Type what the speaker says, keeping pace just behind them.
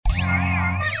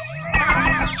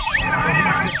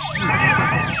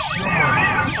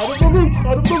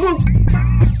Out of the loop!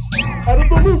 Out of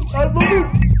the loop! Out of the loop!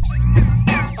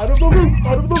 Out of the loop!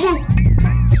 Out of the loop!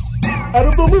 Out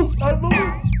of the loop! Out of the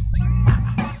loop!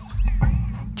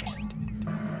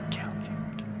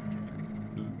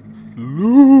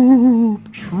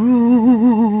 Loop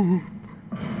Troop.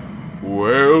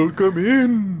 Welcome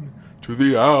in to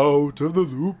the Out of the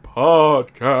Loop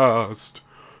podcast.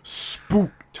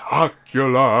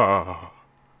 Spooktacular.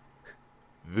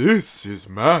 This is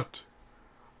Matt.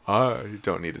 I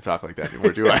don't need to talk like that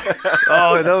anymore, do I?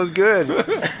 Oh, that was good.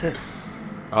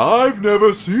 I've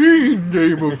never seen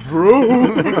Game of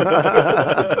Thrones.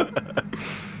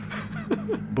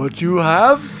 But you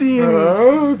have seen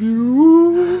Have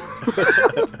you?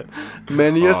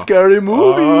 many a scary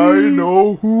movie. I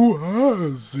know who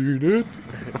has seen it.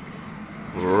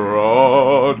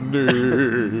 Rodney.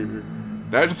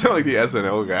 Now I just sound like the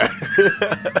SNL guy.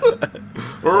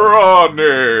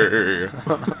 Rodney.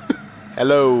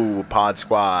 Hello, Pod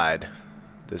Squad.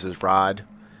 This is Rod.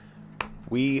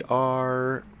 We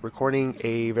are recording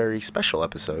a very special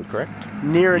episode, correct?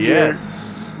 Near and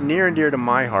Yes. near and dear to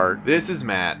my heart. This is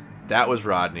Matt. That was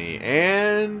Rodney.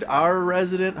 And our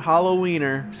resident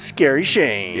Halloweener, Scary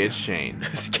Shane. it's Shane.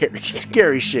 Scary shit.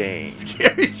 Scary Shane.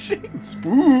 Scary Shane.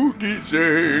 Spooky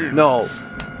Shane. No,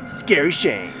 Scary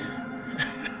Shane.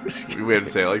 We have to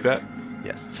say it like that?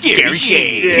 Yes. Scary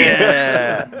Shane.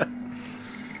 Yeah.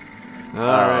 All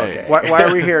right. okay. Why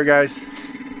are we here, guys?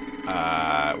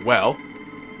 Well,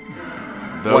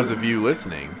 those of you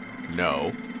listening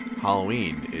know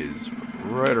Halloween is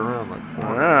right around the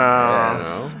corner.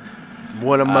 Wow.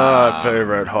 One of my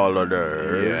favorite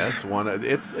holidays. Yes, one of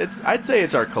it's I'd say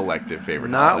it's our collective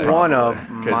favorite. Not holiday. one of 'Cause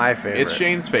my favorite. It's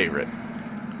Shane's favorite.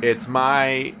 It's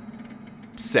my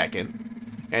second,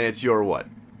 and it's your what?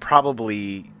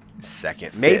 Probably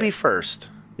second. Maybe first.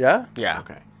 Yeah? Yeah.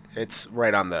 Okay. It's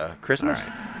right on the... Christmas? All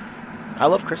right. I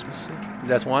love Christmas.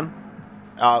 That's one?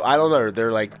 I don't know.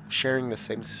 They're like sharing the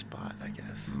same spot, I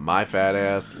guess. My fat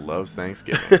ass loves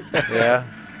Thanksgiving. Yeah.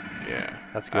 Yeah,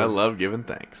 That's good. I love giving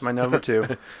thanks. My number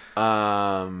two.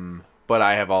 But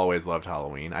I have always loved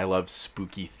Halloween. I love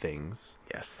spooky things.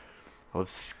 Yes. I love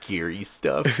scary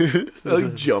stuff. I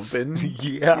like jumping.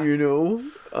 Yeah. You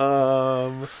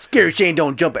know? Scary Shane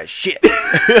don't jump at shit.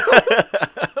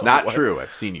 Not true.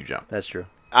 I've seen you jump. That's true.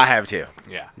 I have too.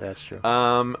 Yeah. That's true.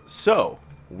 So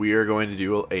we are going to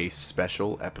do a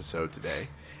special episode today.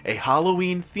 A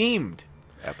Halloween themed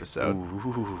episode.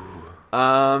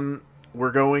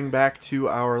 We're going back to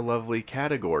our lovely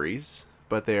categories,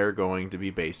 but they are going to be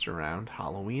based around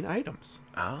Halloween items.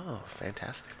 Oh,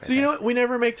 fantastic. So you know what? We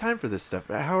never make time for this stuff.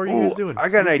 How are you guys doing? I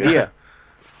got an You good? idea.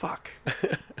 Fuck.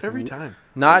 Every time.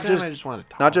 Not Every time just- I just want to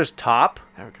talk. Not just top,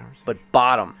 have a conversation. but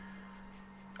bottom.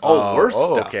 worse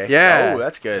stuff. Okay. Yeah. Oh,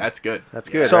 that's good. That's good. That's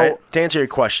good, So, right? to answer your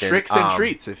question... Tricks and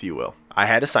treats, if you will. I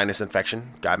had a sinus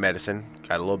infection, got medicine,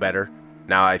 got a little better.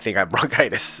 Now I think I have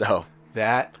bronchitis, so...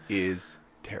 That is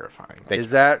terrifying. Thank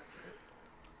Is you.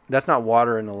 that's not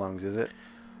water in the lungs, is it?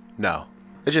 No.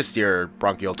 It's just your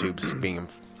bronchial tubes being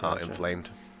inflamed.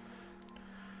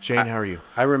 Shane, how are you?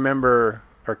 I remember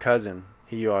our cousin.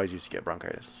 He always used to get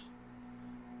bronchitis.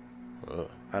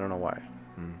 I don't know why.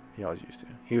 He always used to.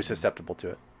 He was susceptible to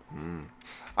it.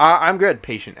 I'm good.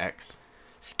 Patient X.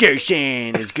 Scary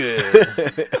Shane is good.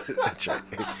 That's right.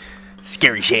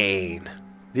 Scary Shane.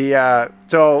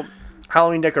 So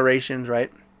Halloween decorations,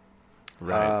 right?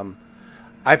 Right.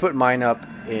 I put mine up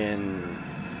in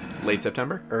Late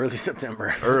September? early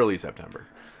September. Early September.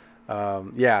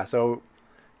 Yeah, so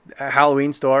a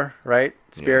Halloween store, right?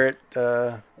 Spirit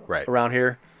Right. around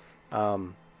here.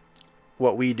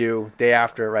 What we do day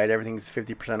after, right? Everything's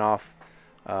 50% off.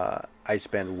 I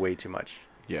spend way too much.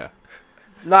 Yeah.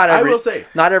 Not I every. will say,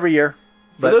 not every year.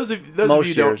 for but those of you most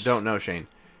who years. don't know Shane,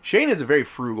 Shane is a very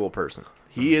frugal person.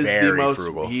 He is the Very most.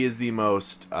 frugal. He is the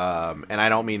most. And I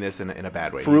don't mean this in a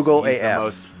bad way. Frugal he's the AF.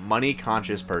 most money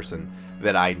conscious person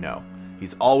that I know.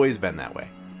 He's always been that way.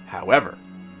 However,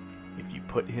 if you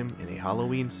put him in a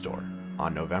Halloween store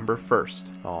on November 1st,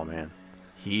 Oh man.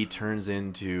 he turns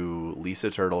into Lisa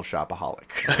Turtle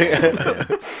shopaholic.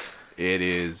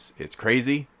 It's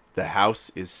crazy. The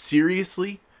house is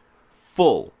seriously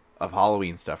full of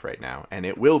Halloween stuff right now, and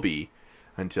it will be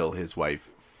until his wife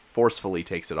forcefully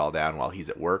takes it all down while he's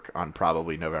at work on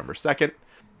probably November 2nd.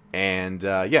 And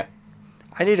yeah,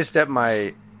 I need to step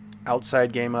my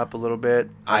outside game up a little bit.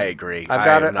 I agree. I've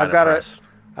got I it. am not I've got it. impressed.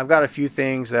 I've got a few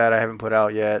things that I haven't put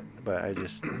out yet, but I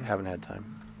just haven't had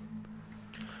time.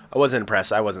 I wasn't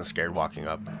impressed. I wasn't scared walking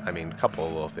up. I mean, a couple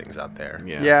of little things out there.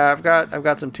 yeah, Yeah, I've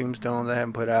got some tombstones I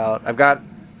haven't put out. I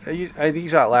think you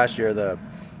saw it last year, the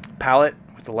palette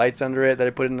with the lights under it that I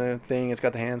put in the thing. It's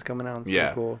got the hands coming out. It's pretty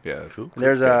Yeah. cool. Yeah. Cool. And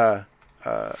there's a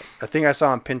thing I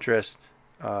saw on Pinterest.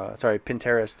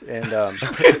 Pinterest, and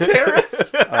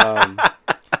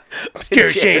Scary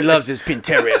Shane loves his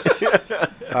Pinterest.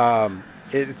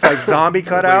 It's like zombie It's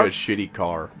like a cutouts, shitty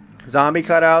car.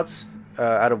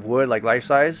 out of wood, like life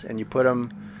size, and you put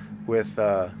them with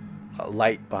a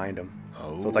light behind them.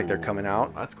 So it's like they're coming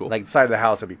out. That's cool. Like the side of the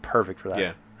house would be perfect for that.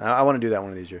 Yeah. I want to do that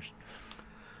one of these years.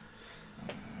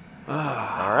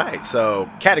 All right. So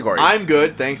categories. I'm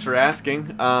good. Thanks for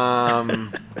asking.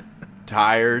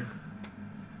 Tired.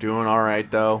 Doing all right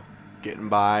though. Getting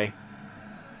by.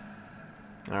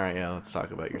 All right, yeah. Let's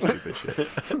talk about your stupid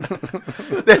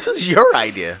shit. This is your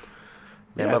idea.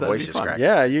 Man, Yeah, my that'd voice be just fun. cracked.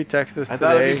 Yeah, you text us I today.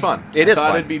 thought it'd be fun. It I is thought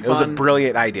fun. It'd be It was a fun.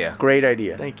 brilliant idea. Great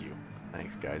idea. Thank you.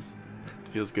 Thanks, guys.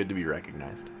 It feels good to be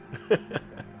recognized.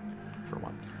 For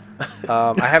once.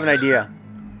 I have an idea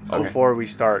Okay. before we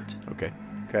start. Okay.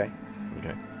 Okay.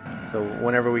 Okay. So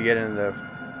whenever we get into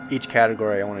each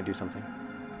category, I want to do something.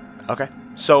 Okay.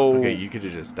 So Okay, you could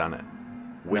have just done it.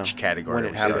 which No, category when are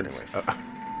it we starting happens. with?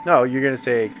 No, you're gonna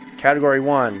say category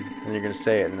 1, and you're gonna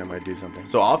say it, and I'm gonna do something.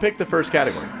 So I'll pick the first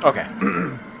category. Okay.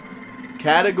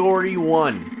 Category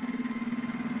 1.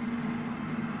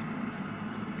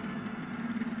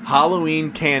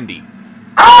 Halloween candy.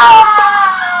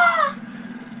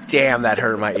 Damn, that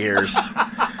hurt my ears.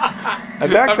 I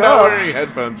backed I'm not up. wearing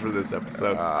headphones for this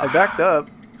episode. I backed up.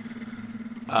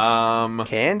 Um,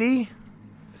 Candy?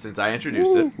 since I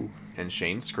introduced it Ooh. and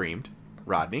Shane screamed,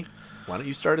 Rodney, why don't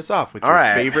you start us off with All your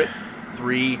right. favorite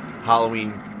 3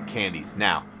 Halloween candies?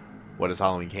 Now, what does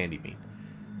Halloween candy mean?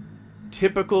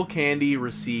 Typical candy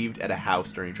received at a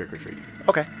house during trick-or-treating.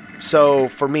 Okay. So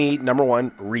for me, number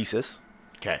 1, Reese's.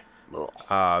 Okay.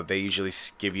 They usually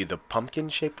give you the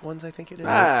pumpkin-shaped ones, I think it is.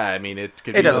 I mean, it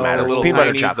could It be doesn't the matter. little Peanut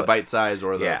butter tinies, the chocolate. bite size,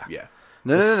 or the Yeah.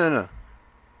 No.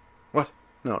 What?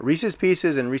 No, Reese's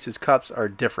Pieces and Reese's Cups are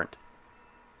different.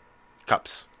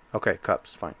 Cups. Okay,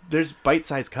 cups, fine. There's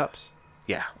bite-sized cups.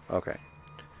 Yeah. Okay.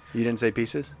 You didn't say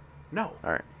pieces? No.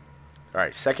 All right. All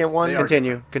right. Second one They are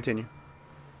Continue.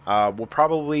 will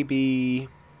probably be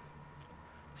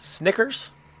Snickers.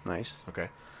 Nice. Okay.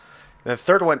 And the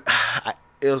third one,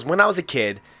 it was when I was a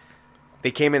kid.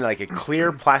 They came in like a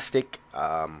clear plastic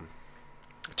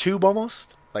tube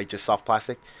almost, like just soft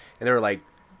plastic, and they were like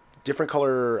different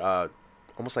color,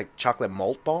 almost like chocolate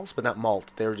malt balls, but not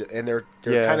malt. They're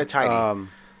kind of tiny.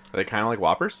 Are they kind of like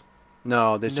Whoppers?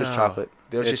 No, there's just No. chocolate.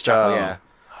 There's It's, just chocolate. um, Yeah.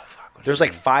 There's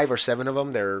like 5 or 7 of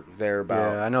them. They're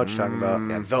about. Yeah, I know what you're talking about.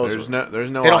 Yeah, those. There's no They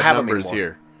don't odd have 'em numbers anymore.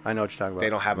 here. I know what you're talking about. They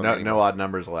don't have them. No anymore. odd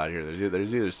numbers allowed here.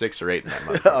 There's either 6 or 8 in that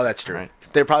month. Oh, that's true. Right.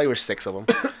 There probably were 6 of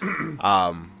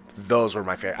them. Those were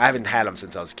my favorite. I haven't had them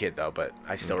since I was a kid though, but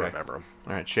I still Okay. remember them.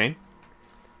 All right, Shane.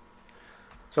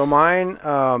 So mine,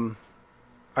 I'm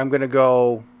gonna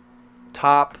go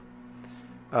top.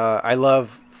 I love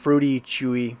fruity,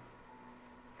 chewy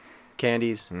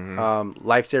candies. Mhm.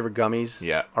 Lifesaver gummies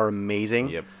Yeah. are amazing.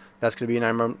 Yep. That's gonna be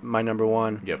my number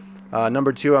 1. Yep.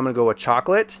 Number 2, I'm gonna go with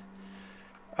chocolate.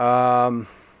 I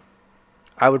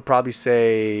would probably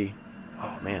say,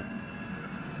 oh man,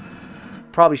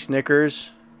 probably Snickers.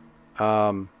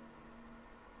 Oh,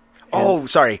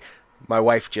 sorry. My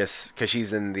wife just, because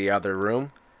she's in the other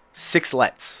room,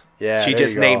 Sixlets. Yeah, She there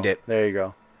just you go. named it. There you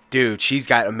go. Dude, she's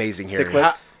got amazing hearing.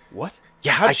 Sixlets. What?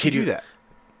 Yeah, How I did she kid do you. that?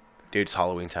 Dude, it's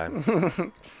Halloween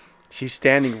time. She's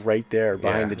standing right there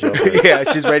behind Yeah. the Joker. Yeah,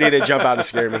 she's ready to jump out and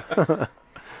scare me.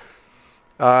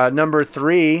 Number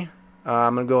 3,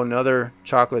 I'm gonna go another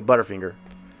chocolate Butterfinger.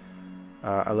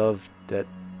 I love that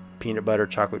peanut butter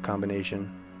chocolate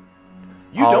combination.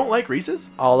 You I'll- don't like Reese's?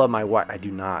 All of my I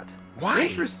do not. Why?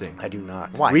 Interesting. I do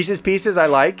not. Why? Reese's Pieces I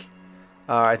like.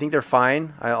 I think they're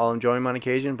fine. I'll enjoy them on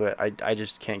occasion, but I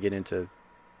just can't get into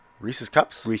Reese's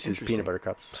Cups? Reese's Interesting. peanut butter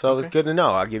cups. So Okay. it's good to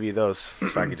know. I'll give you those so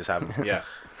I can just have them. Yeah.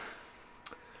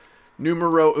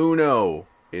 Numero uno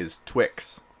is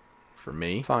Twix. For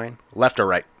me, Fine. Left or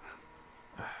right?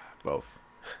 both.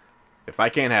 If I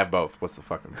can't have both, what's the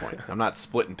fucking point? I'm not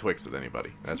splitting Twix with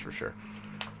anybody. That's for sure.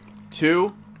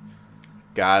 2,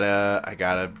 I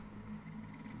gotta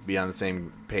be on the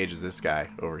same page as this guy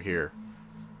over here.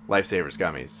 Lifesavers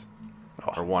gummies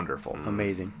are wonderful.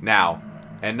 Amazing. Now,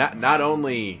 and not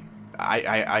only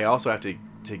I also have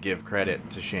to give credit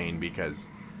to Shane because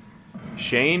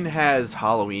Shane has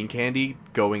Halloween candy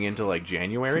going into like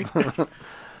January.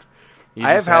 He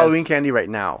I have just Halloween has- candy right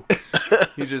now.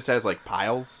 He just has like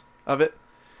piles of it.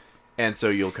 And so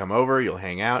you'll come over, you'll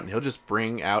hang out, and he'll just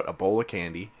bring out a bowl of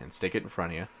candy and stick it in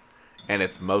front of you. And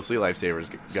it's mostly Lifesavers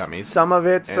gummies. Some of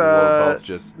it's And we'll both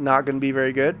just not going to be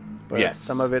very good, but yes.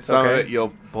 some of it's Some okay. of it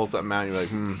you'll pull something out and you're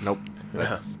like, nope.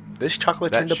 That's, This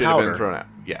chocolate that turned to should have been powder. thrown out.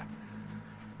 Yeah.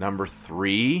 Number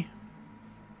 3.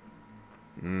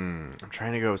 I'm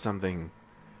trying to go with something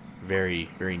very,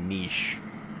 very niche.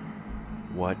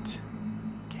 What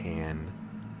can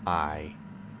I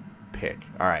pick?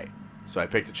 All right. So I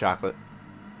picked a chocolate.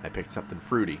 I picked something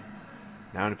fruity.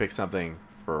 Now I'm going to pick something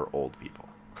for old people.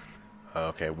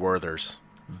 Okay, Werther's.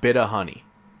 Bit of honey.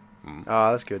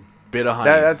 Oh, that's good. Bit of honey.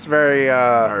 That's very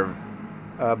are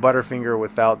Butterfinger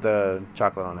without the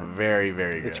chocolate on it. very,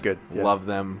 very good. It's good, yeah. Love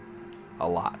them a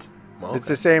lot. Well, It's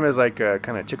the same as like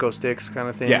kind of Chico Sticks kind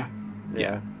of thing. Yeah.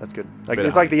 Yeah, that's good. Like Bit of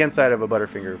it's like honey. the inside of a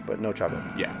Butterfinger, but no chocolate.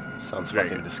 Yeah. sounds very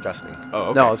fucking good. disgusting. Oh,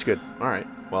 okay. No, it's good. All right.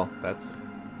 Well, that's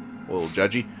a little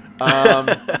judgy.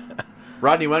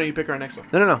 Rodney, why don't you pick our next one?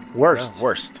 No. Worst. Yeah,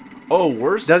 worst. Oh,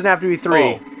 worst? Doesn't have to be 3.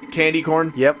 Oh, candy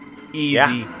corn. Yep. Easy. Yeah,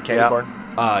 candy Yeah. corn.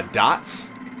 Dots.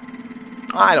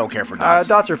 I don't care for dots.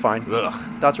 Dots are fine.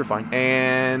 Ugh. Dots are fine.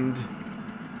 And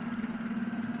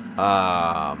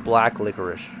Black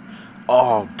licorice.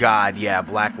 Oh God, yeah,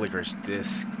 black licorice,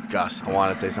 disgusting. I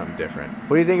want to say something different.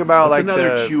 What do you think about What's like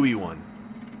another the chewy one?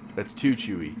 That's too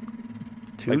chewy.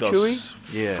 too Like chewy? those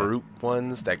Yeah. fruit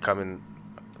ones that come in.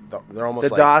 They're almost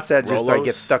The like dots that just like Rolos.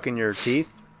 get stuck in your teeth.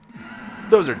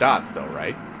 Those are dots, though,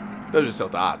 right? Those are still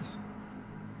dots.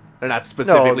 They're not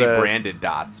specifically the- branded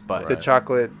dots, but The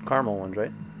chocolate caramel ones,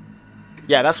 right?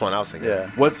 Yeah, that's one I was thinking. Yeah.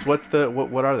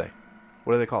 what are they?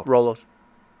 What are they called? Rolos.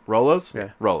 Rolos? Yeah.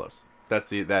 Rolos.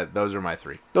 Those are my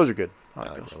 3. Those are good. I I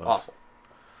like like those. Rolos. Awful.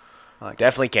 I like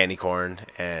Definitely candy corn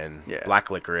and Yeah. black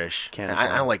licorice. Candy And I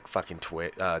corn. don't like fucking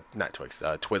not Twix,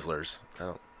 Twizzlers. I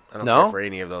don't No? care for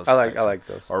any of those. I like types.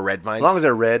 those. Or red vines. As long as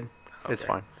they're red, it's Okay.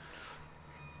 fine.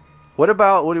 What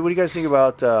about what do you guys think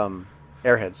about Airheads?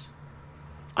 I don't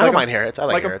like 'em. mind Harrods. I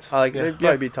Like like 'em. Harrods. I like Yeah. they'd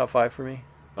probably be top 5 for me.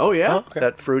 Oh, yeah? Oh, okay.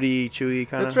 That fruity, chewy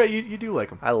kind of. That's right. You do like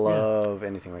them. I love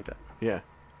anything like that. Yeah.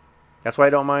 That's why I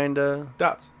don't mind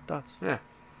Dots. dots. Yeah.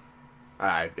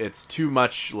 It's too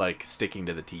much, like, sticking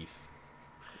to the teeth.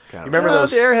 Kind You remember No,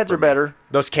 those- the Airheads for are me. better.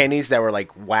 Those candies that were like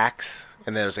wax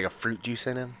and there's like a fruit juice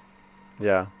in them.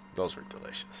 Yeah. Those were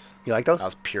delicious. You like those? That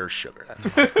was pure sugar. That's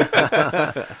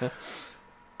why.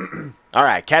 All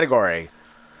right, category.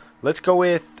 Let's go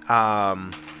with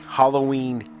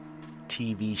Halloween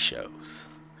TV shows.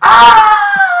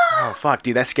 Oh fuck,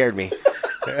 dude, that scared me.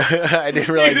 I didn't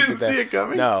realize You didn't did that. see it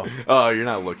coming? No. Oh, you're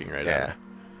not looking right Yeah. at it.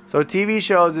 So TV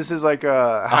shows, this is like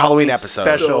a Halloween episode.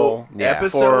 special So, Yeah.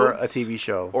 for a episodes TV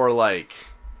show. or like,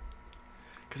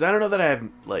 because I don't know that I have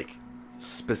like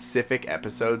specific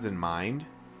episodes in mind.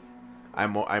 I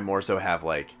more so have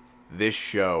like this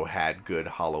show had good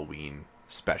Halloween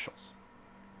specials.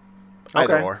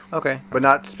 Either Okay. or. Okay. But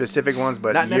not specific ones,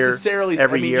 but Not year, necessarily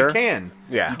every I mean, year. You can.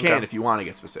 Yeah. You can Okay. if you want to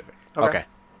get specific. Okay.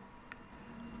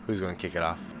 Who's gonna kick it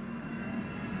off?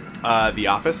 The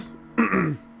Office.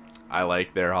 I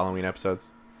like their Halloween episodes.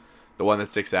 The one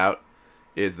that sticks out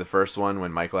is the first one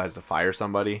when Michael has to fire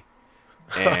somebody,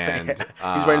 and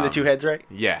He's wearing the two heads, right?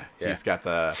 Yeah, Yeah. he's got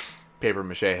the paper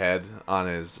mache head on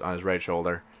his right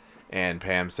shoulder, and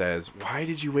Pam says, "Why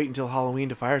did you wait until Halloween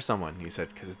to fire someone?" He said,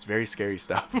 "Because it's very scary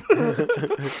stuff."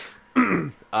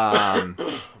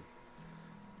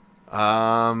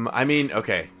 I mean,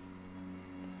 okay.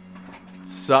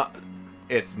 So,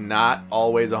 it's not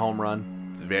always a home run.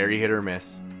 It's very hit or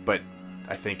miss. But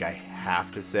I think I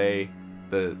have to say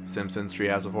the Simpsons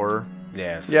Treehouse of Horror.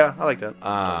 Yes. Yeah, I like that. Those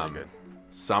are good.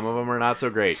 Some of them are not so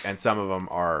great, and some of them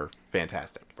are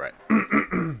fantastic. Right.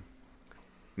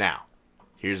 Now,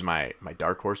 here's my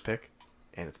dark horse pick,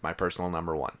 and it's my personal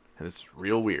number 1. And this is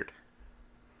real weird.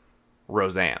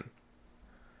 Roseanne.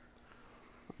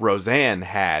 Roseanne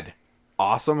had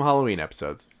awesome Halloween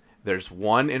episodes. There's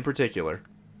one in particular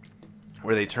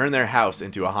where they turn their house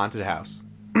into a haunted house.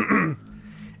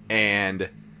 And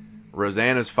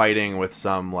Roseanne is fighting with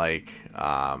some, like,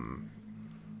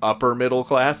 upper middle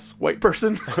class white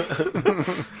person.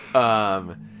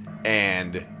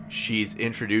 And she's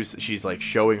like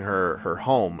showing her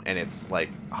home, and it's like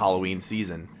Halloween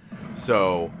season.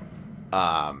 So,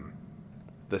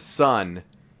 the son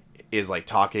is like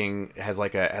talking, has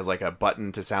like a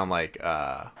button to sound like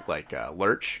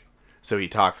Lurch. So he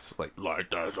talks like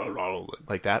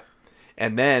that.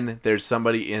 And then there's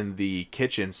somebody in the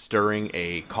kitchen stirring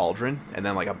a cauldron, and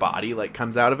then like a body like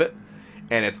comes out of it,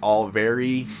 and it's all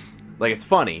very, like, it's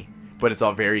funny, but it's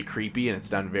all very creepy, and it's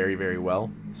done very, very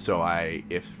well. So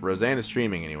if Roseanne is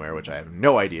streaming anywhere, which I have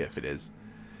no idea if it is,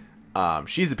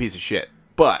 she's a piece of shit,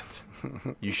 but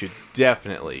you should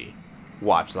definitely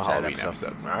watch the Halloween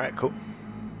episodes. All right, cool.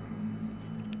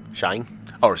 Shine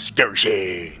or Scary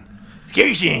Shane.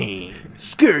 Scary Shane.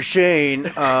 Scare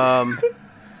Shane.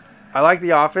 I like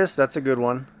The Office. That's a good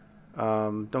one.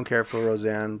 Don't care for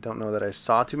Roseanne. Don't know that I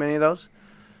saw too many of those.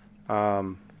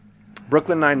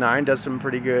 Brooklyn Nine-Nine does some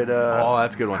pretty good Oh,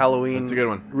 that's a good one. Halloween. That's a good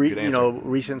one. Good answer.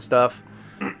 Recent stuff.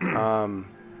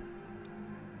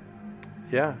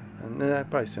 Yeah, and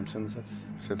probably Simpsons. That's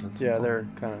Simpsons. yeah, they're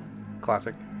kind of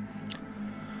classic.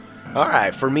 All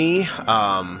right, for me,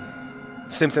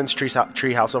 Simpsons,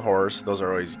 Treehouse of Horrors. Those are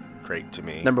always great to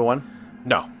me. Number one.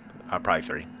 No, probably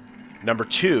 3. Number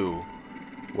 2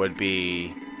 would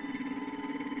be.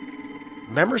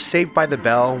 Remember Saved by the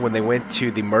Bell when they went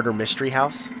to the murder mystery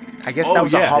house? I guess Oh, that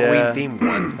was a yeah. Halloween Yeah. themed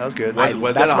one. That was good.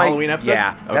 Was that a Halloween episode?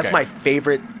 Yeah, that's Okay. my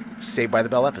favorite Saved by the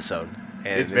Bell episode.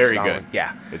 And It's very not good. one-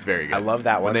 Yeah. It's very good. I love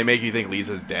that When one. they make you think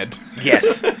Lisa's dead.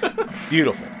 Yes.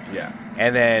 Beautiful. Yeah.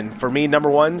 And then for me, number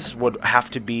ones would have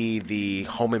to be the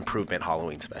Home Improvement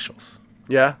Halloween specials.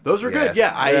 Yeah. Those were good. Yes.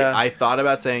 Yeah, Yeah. I thought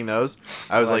about saying those.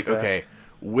 I was like like, that. okay,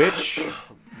 which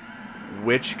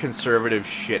conservative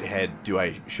shithead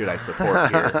should I support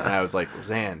here? And I was like,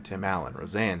 Roseanne, Tim Allen,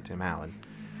 Roseanne, Tim Allen.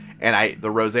 And the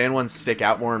Roseanne ones stick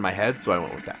out more in my head, so I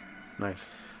went with that. Nice.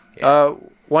 Yeah.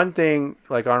 One thing,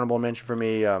 like honorable mention for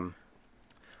me,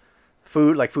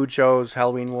 food shows,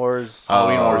 Halloween Wars.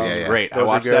 Halloween Oh, Wars yeah, is yeah. great. I Those are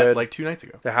watched that good. like 2 nights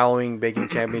ago. The Halloween Baking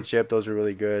Championship, those are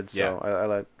really good. So Yeah. I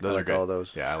like Those I are like good. all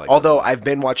those. Yeah, I like. Although those. I've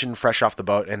been watching Fresh Off the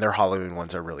Boat, and their Halloween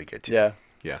ones are really good too. Yeah.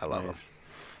 yeah, I love them. Nice.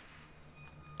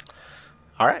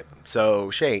 All right, so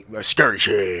Shane, Scary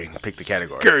Shane, pick the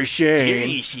category. Scary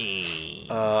Shane.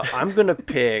 I'm gonna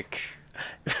pick.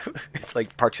 It's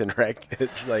like Parks and Rec.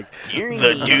 It's like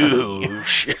the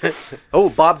douche.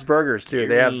 Oh, Bob's Burgers too.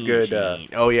 They have good,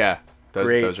 Oh yeah,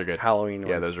 great those are good. Halloween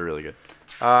Yeah, ones. those are really good.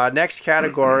 Next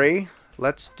category.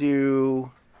 Let's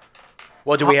do.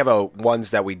 Well, do we have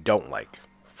ones that we don't like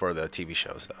for the TV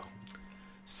shows though?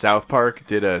 South Park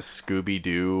did a Scooby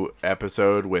Doo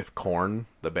episode with Korn,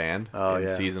 the band, Oh, in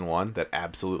yeah. season 1 that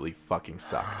absolutely fucking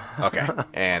sucked. Okay,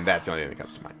 And that's the only thing that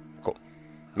comes to mind. cool.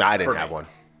 No, I didn't For have me. one.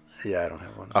 Yeah, I don't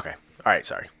have one. Okay, all right,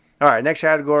 sorry. All right, next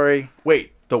category.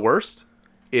 Wait, the worst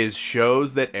is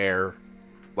shows that air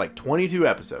like 22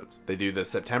 episodes. They do the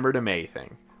September to May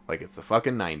thing, like it's the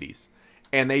fucking 90s,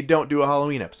 and they don't do a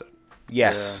Halloween episode.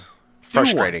 Yes, Do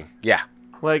frustrating. Yeah,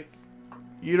 Like,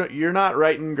 you're not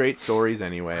writing great stories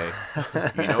anyway.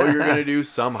 You know you're gonna do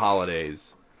some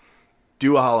holidays.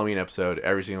 Do a Halloween episode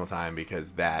every single time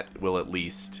because that will at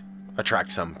least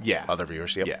attract some Yeah. other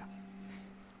viewers. Yep. yeah.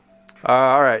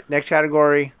 All right, next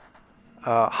category.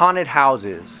 Haunted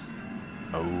houses.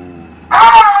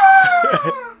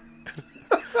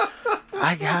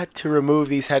 I got to remove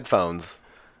these headphones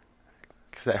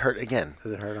because that hurt again.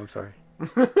 Does it hurt? I'm sorry.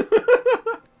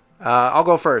 I'll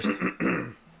go first.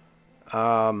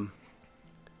 Number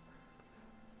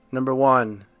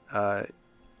one,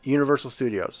 Universal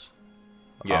Studios.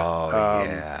 Yeah. Oh Um,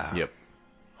 yeah. Yep.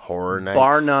 Horror nights.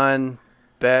 Bar none,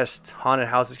 best haunted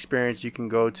house experience you can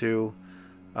go to.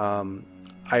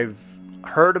 I've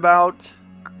heard about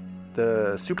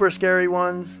the super scary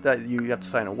ones that you have to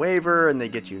sign a waiver and they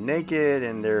get you naked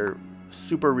and they're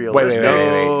super wait, realistic.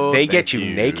 wait. Oh, They get thank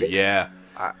you naked? Yeah.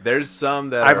 There's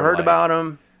some that I've are heard like, about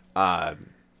them.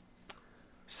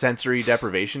 sensory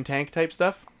deprivation tank type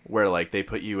stuff where like they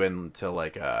put you into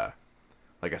like a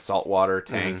saltwater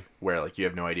tank where like you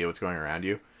have no idea what's going around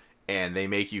you and they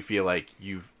make you feel like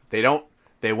they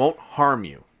won't harm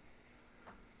you,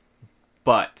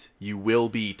 but you will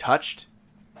be touched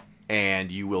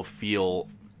and you will feel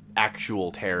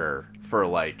actual terror for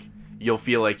like you'll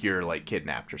feel like you're like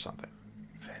kidnapped or something.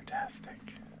 Fantastic.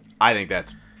 I think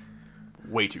that's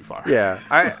way too far. Yeah,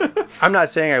 I'm not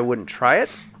saying I wouldn't try it,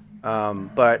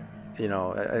 but you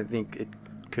know, I think it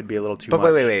could be a little too But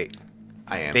much. wait.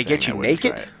 I am. They saying get you I wouldn't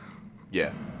naked? try it.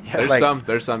 Yeah. Yeah, There's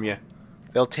like- some, yeah.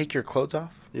 They'll take your clothes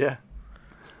off. Yeah,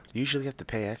 Usually you have to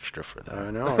pay extra for that.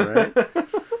 I know, right?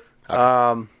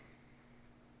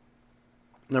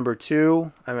 Number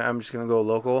two, I'm just gonna go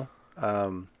local.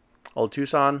 Old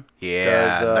Tucson.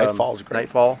 Yeah, does, Nightfall's great.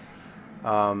 Nightfall.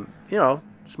 You know,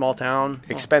 small town.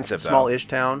 Expensive, though. Small-ish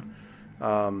town.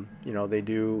 You know, they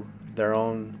do their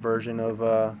own version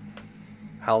of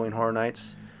Halloween Horror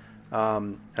Nights.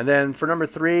 And then for number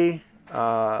three,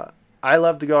 I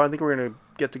love to go. I think we're gonna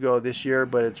get to go this year,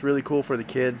 but it's really cool for the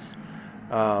kids.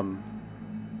 Valley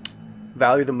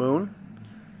of the Moon.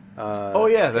 Oh,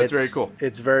 yeah, that's very cool.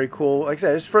 It's very cool. Like I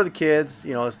said, it's for the kids.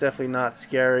 You know, it's definitely not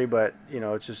scary, but you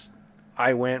know, it's just.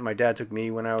 I went. My dad took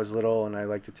me when I was little, and I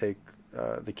like to take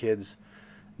the kids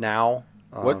now.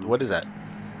 What is that?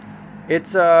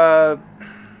 It's so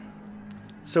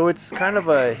it's kind of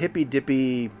a hippy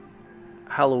dippy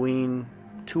Halloween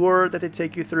tour that they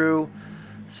take you through,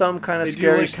 some kind of They do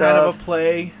scary like stuff. kind of a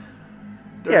play.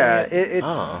 during Yeah, it.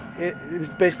 it's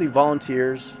basically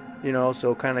volunteers, you know,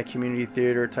 so kind of community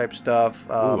theater type stuff.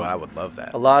 Ooh, I would love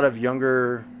that. A lot of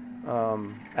younger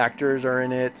actors are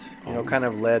in it, you know, kind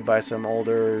of led by some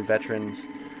older veterans.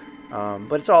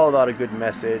 But it's all about a good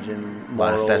message and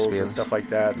lot of morals and thespians. stuff like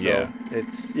that. So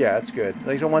Yeah. it's good.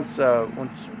 Like so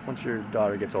once your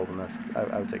daughter gets old enough,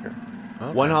 I would take her.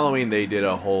 Okay. One Halloween, they did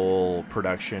a whole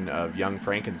production of Young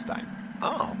Frankenstein.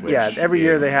 Oh, which Yeah, every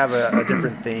year they is- have a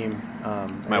different theme.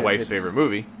 It's my wife's favorite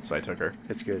movie, so I took her,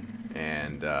 It's good.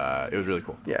 and it was really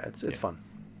cool. Yeah, it's Yeah. fun.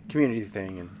 Community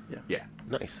thing and yeah. Yeah.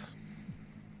 nice.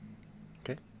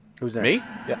 Who's next? Me?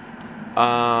 Yeah.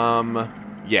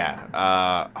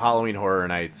 Yeah. Halloween Horror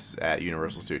Nights at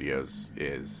Universal Studios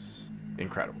is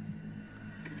incredible.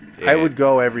 I would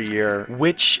go every year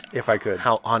Which if I could.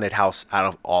 haunted house out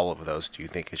of all of those do you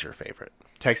think is your favorite?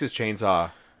 Texas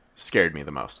Chainsaw scared me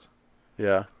the most.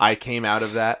 Yeah. I came out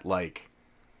of that like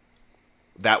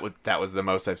that was the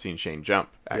most I've seen Shane jump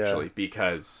actually Yeah.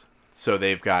 because so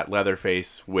they've got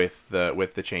Leatherface with the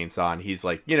chainsaw and he's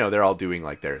like, you know, they're all doing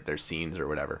like their scenes or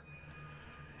whatever.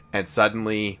 And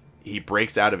suddenly he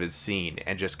breaks out of his scene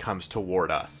and just comes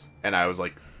toward us. And I was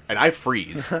like, and I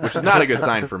freeze, which is not a good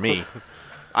sign for me.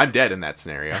 I'm dead in that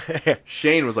scenario.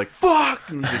 Shane was like, fuck!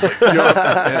 And just like jumped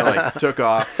and like took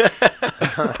off.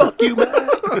 Fuck you, man.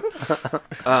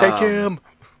 Take him.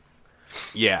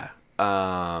 Yeah.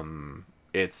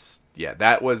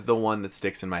 That was the one that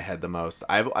sticks in my head the most.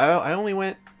 I only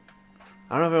went,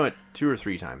 I don't know if I went 2 or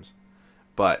 3 times,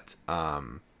 but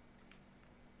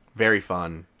very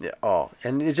fun. Yeah. Oh,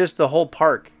 and it's just the whole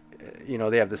park. You know,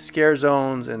 they have the scare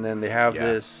zones, and then they have Yeah.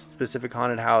 this specific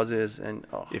haunted houses, and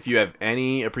If you have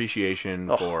any appreciation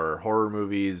Oh. for horror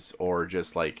movies or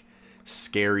just like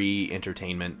scary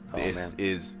entertainment, Oh, it man.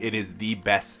 is the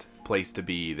best place to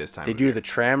be this time. they of do year. the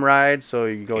tram ride, so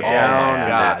you go Oh down, my and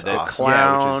God, that's that- a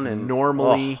clown, which is and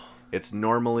normally oh, it's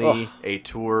normally Oh. a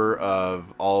tour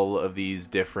of all of these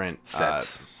different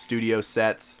Sets. studio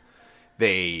sets.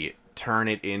 They turn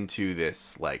it into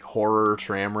this like horror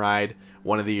tram ride.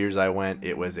 One of the years I went,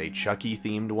 it was a Chucky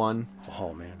themed one.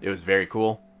 oh man, It was very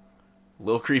cool, a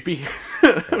little creepy.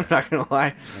 I'm not gonna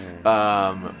lie,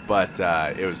 but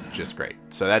it was just great.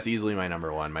 So that's easily my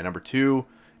number 1. My number 2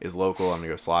 is local. I'm gonna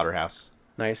go Slaughterhouse.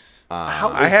 nice. How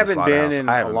I is the haven't been Slaughterhouse? in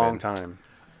I a haven't long been. time.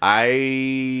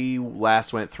 I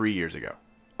last went 3 years ago.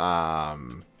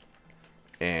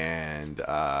 And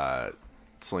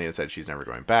Selena said she's never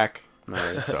going back.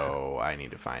 Nice. So I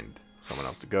need to find someone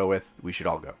else to go with. We should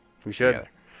all go. We should. Together.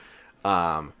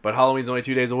 But Halloween's only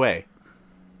 2 days away.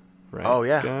 Right? Oh,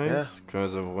 yeah, Guys? yeah.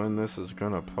 Because of when this is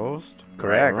going to post.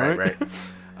 Correct. Right.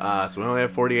 So we only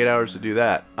have 48 hours to do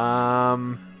that.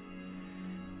 And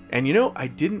you know, I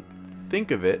didn't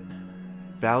think of it.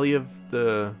 Valley of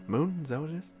the Moon? Is that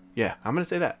what it is? Yeah, I'm going to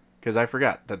say that. Because I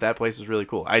forgot that place was really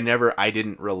cool. I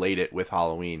didn't relate it with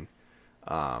Halloween.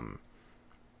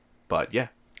 But yeah.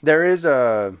 There is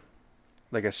a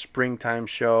springtime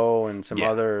show and some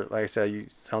Yeah. other. Like I said,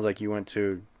 sounds like you went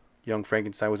to Young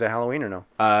Frankenstein. Was that Halloween or no?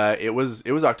 It was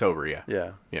October, yeah.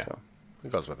 Yeah. Yeah. So.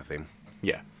 It goes with the theme.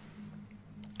 Yeah.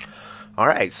 All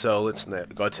right, so let's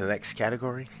go to the next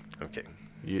category. Okay.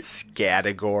 You,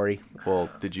 Category. well,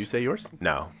 did you say yours?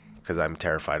 No, because I'm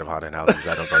terrified of haunted houses.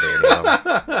 I don't go to any of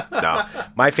them. No.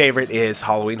 My favorite is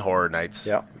Halloween Horror Nights.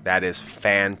 Yep. That is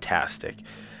fantastic.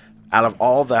 Out of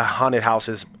all the haunted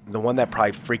houses, the one that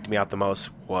probably freaked me out the most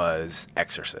was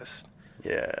Exorcist.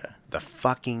 Yeah. The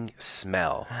fucking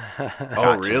smell. Oh,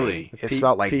 got to really? me. It Pea-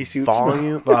 smelled like pea suit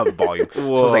volume. Volume. It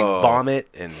smells like Whoa. vomit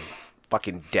and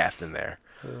fucking death in there.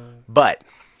 But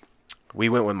we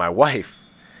went with my wife,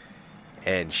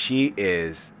 and she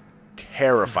is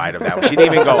terrified of that one. She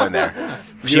didn't even go in there.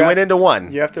 She You went have- into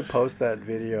one. You have to post that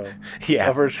video Yeah.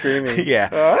 of her screaming. Yeah.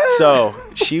 Ah! So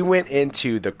she went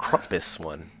into the Krampus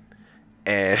one,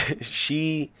 and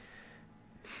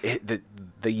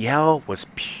the yell was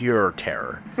pure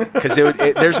terror because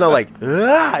there's no like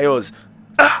it was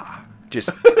just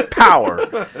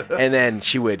power, and then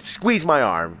she would squeeze my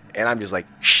arm, and I'm just like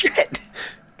shit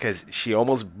because she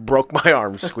almost broke my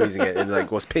arm squeezing it and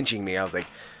like was pinching me. I was like,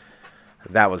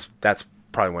 that's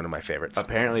probably one of my favorites.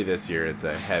 Apparently this year it's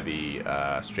a heavy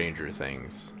Stranger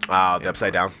Things. The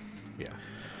Upside Down. Yeah.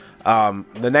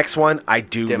 The next one I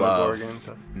do love. Demogorgon and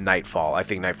stuff. Nightfall. I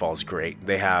think Nightfall is great.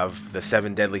 They have the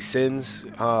 7 Deadly Sins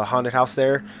haunted house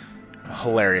there.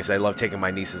 Hilarious. I love taking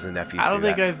my nieces and nephews. I don't through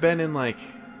think that. I've been in like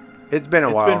It's been a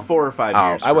it's while. been 4 or 5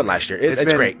 years. I for went me. last year. It's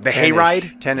been great. The 10-ish,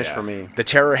 hayride, 10-ish Yeah. for me. the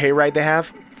terror hayride they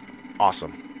have,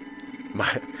 awesome.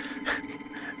 My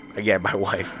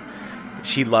wife.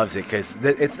 She loves it because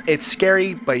it's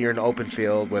scary, but you're in an open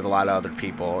field with a lot of other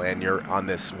people, and you're on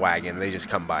this wagon. They just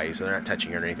come by you, so they're not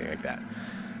touching you or anything like that.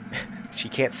 She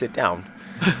can't sit down.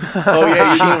 Oh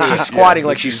yeah, She's squatting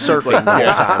like she's just surfing the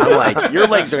whole time. I'm like, your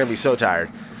legs are gonna be so tired.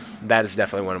 That is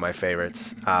definitely one of my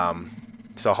favorites.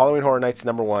 So Halloween Horror Nights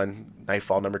number 1,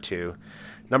 Nightfall number 2,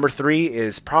 number 3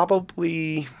 is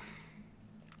probably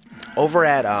over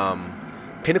at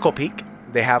Pinnacle Peak.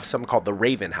 They have something called the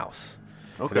Raven House.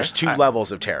 Okay. There's 2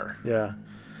 levels of terror. Yeah.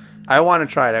 I want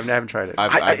to try it. I haven't tried it.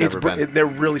 I've never been. They're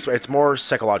really smart. It's more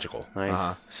psychological. Nice.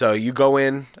 Uh-huh. So you go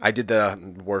in. I did the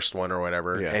worst one or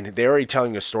whatever, Yeah. and they're already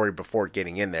telling you a story before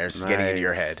getting in there. It's just getting into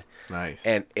your Nice. head, Nice.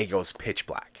 and it goes pitch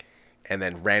black, and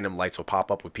then random lights will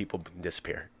pop up with people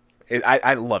disappear.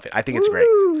 I love it. I think it's great.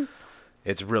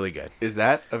 It's really good. Is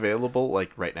that available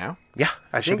like right now? Yeah,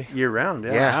 I it should think be. year round.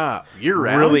 Yeah. Yeah. Ah, year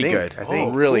round. Really think- good. I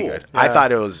think. really cool. good. I Yeah.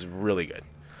 thought it was really good.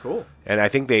 Cool. And I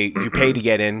think you pay to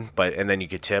get in, and then you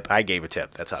could tip. I gave a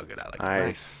tip. That's how good I like it.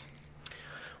 Nice.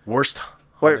 Worst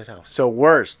Wait, haunted house. so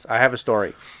worst. I have a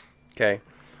story. Okay.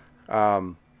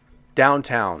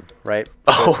 Downtown, right?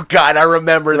 Oh God, I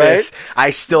remember Right? this.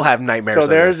 I still have nightmares. So of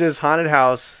there's this. this haunted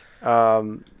house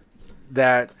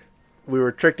that we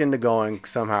were tricked into going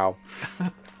somehow.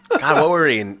 God, what were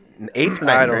we in 8th or 9th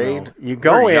I don't grade? know. You We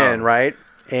go were in, young. right?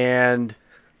 And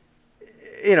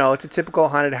it's a typical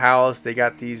haunted house. They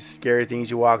got these scary things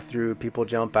you walk through, people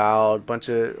jump out, a bunch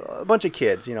of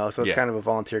kids, so it's Yeah. kind of a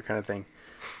volunteer kind of thing.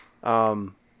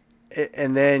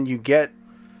 And then you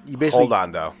basically Hold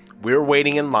on though. We were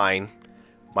waiting in line.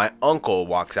 My uncle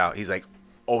walks out. He's like,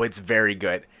 "Oh, it's very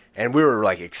good." And we were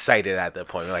like excited at that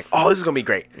point. We're like, "Oh, this is gonna be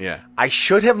great." Yeah. I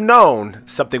should have known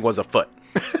something was afoot.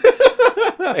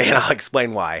 And I'll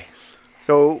explain why.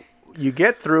 So you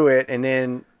get through it, and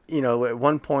then at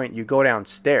one point you go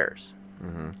downstairs,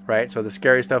 right? So the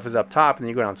scary stuff is up top, and then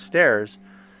you go downstairs,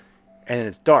 and then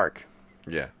it's dark.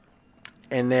 Yeah.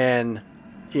 And then,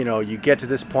 you get to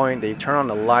this point, they turn on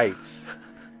the lights,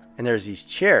 and there's these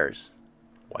chairs,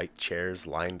 White chairs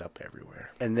lined up everywhere.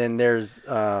 and then there's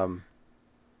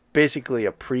basically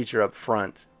a preacher up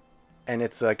front, and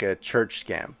it's like a church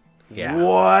scam. Yeah.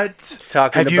 What?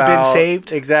 Talking Have you been about,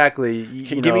 saved? Exactly.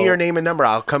 Give me your name and number.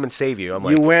 I'll come and save you. I'm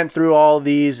like, You went through all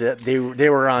these. They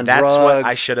were on that's drugs. what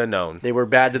I should have known. They were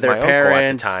bad to My their uncle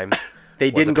parents. at the time. They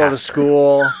was a didn't go to pastor.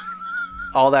 school.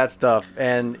 All that stuff,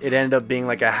 and it ended up being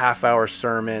like a half-hour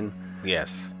sermon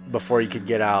Yes. before you could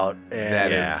get out. And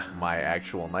That is Yeah. my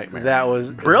actual nightmare. that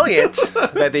was Brilliant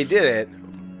that they did it,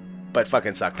 but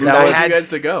fucking sucked. 'Cause That How I was- did had you guys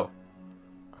to go?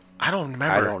 I don't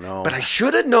remember. I don't know. But I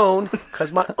should have known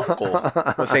because my uncle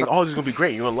was saying, "Oh, this is gonna be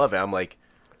great. You're gonna love it." I'm like,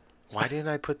 why didn't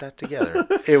I put that together?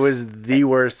 It was the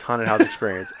worst haunted house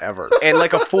experience ever. And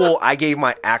like a fool, I gave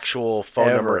my actual phone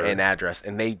number Ever. and address,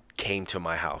 and they came to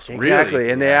my house.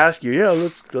 Exactly, and they Yeah. ask you,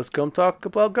 let's come talk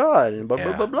about God and blah Yeah.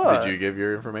 blah blah blah. Did you give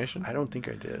your information? I don't think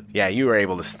I did. Yeah, you were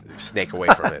able to snake away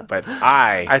from it, but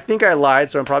I I think I lied,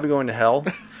 so I'm probably going to hell.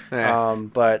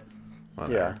 But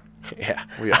Whatever. yeah,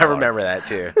 We I all are. remember that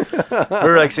too. We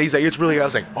were like, he's like, it's really. I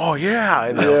was like, oh yeah,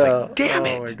 and I was yeah. like, damn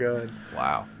Oh my it. god.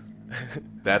 Wow.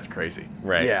 That's crazy.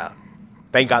 Right. Yeah.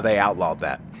 Thank God they outlawed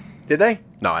that. Did they?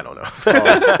 No, I don't know.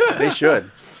 Oh, they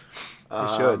should. They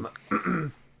should.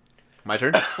 My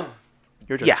turn.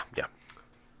 Your turn. yeah.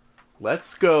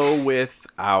 Let's go with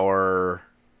our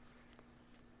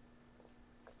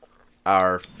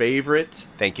favorite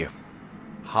Thank you.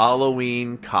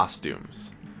 Halloween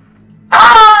costumes.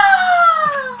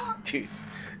 Dude,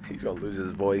 he's gonna lose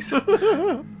his voice. Shane,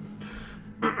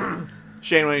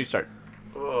 why don't you start?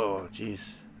 Oh, jeez.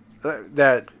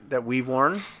 That we've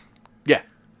worn. Yeah.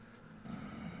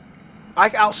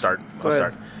 I'll start. Go I'll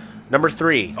ahead. start. Number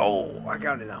 3. Oh, I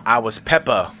got it now. I was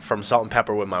Peppa from Salt and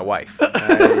Pepper with my wife,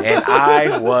 and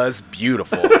I was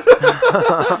beautiful.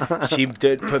 She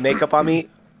did put makeup on me.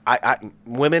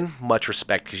 Women, much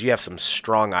respect because you have some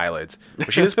strong eyelids. When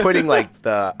she was putting like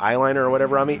the eyeliner or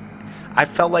whatever on me, I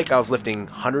felt like I was lifting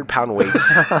 100-pound weights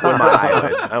with my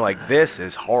eyelids. I'm like, this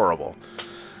is horrible.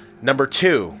 Number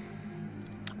 2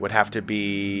 would have to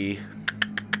be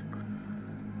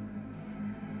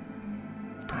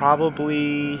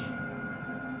probably.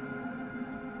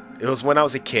 It was when I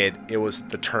was a kid. It was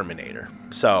the Terminator.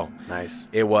 So Nice.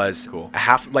 it was Cool. a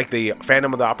half like the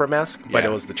Phantom of the Opera mask, but Yeah.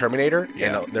 it was the Terminator.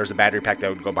 Yeah. And there's a battery pack that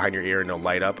would go behind your ear and it'll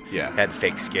light up. Yeah. It had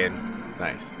fake skin.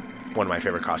 Nice. One of my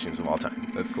favorite costumes of all time.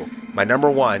 That's cool. My number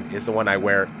 1 is the one I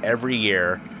wear every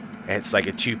year, and it's like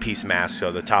a 2-piece mask.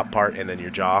 So the top part and then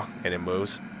your jaw, and it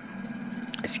moves.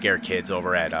 I scare kids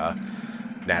over at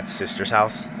Nat's sister's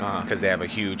house Uh-huh. because they have a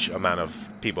huge amount of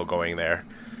people going there.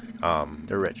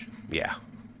 They're rich. Yeah.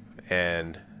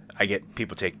 And I get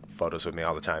people take photos with me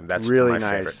all the time. That's really my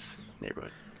nice favorite.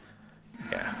 neighborhood.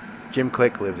 Yeah. Jim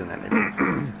Click lives in that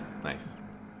neighborhood. Nice.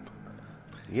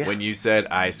 Yeah. When you said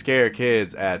I scare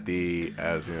kids at the,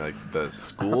 I was gonna like the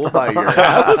school by your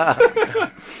house.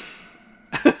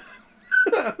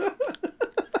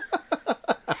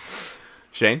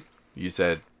 Shane, you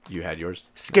said you had yours.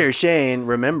 Scary Shane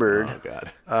remembered. Oh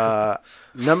God.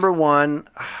 Number one,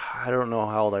 I don't know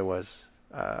how old I was.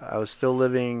 I was still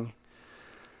living.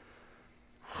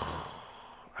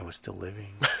 I was still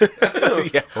living.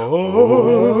 yeah.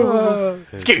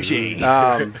 Scary Shane.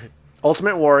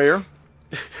 Ultimate Warrior.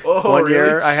 Oh, One really?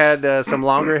 year I had some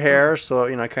longer hair, so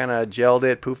I kind of gelled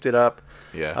it, poofed it up.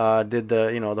 Yeah. Did the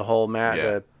the whole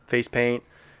face paint,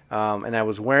 and I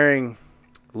was wearing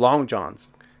long johns,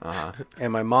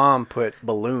 and my mom put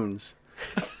balloons,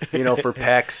 for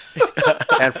pecs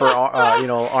and for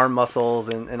arm muscles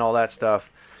and all that stuff,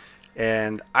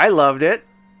 and I loved it,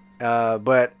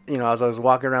 but as I was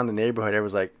walking around the neighborhood, everyone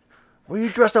was like, "Were you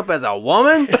dressed up as a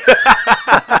woman?"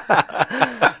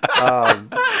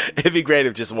 It'd be great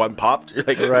if just one popped. You're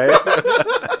like, Right.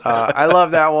 I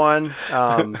love that one.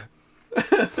 I'm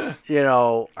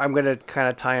gonna kind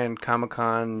of tie in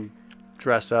Comic-Con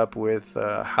dress up with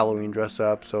Halloween dress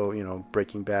up. So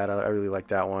Breaking Bad, I really like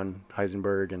that one.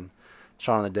 Heisenberg and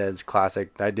Shaun of the Dead's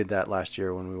classic. I did that last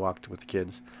year when we walked with the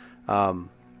kids. I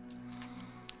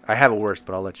have a worst,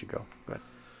 but I'll let you go. Go ahead.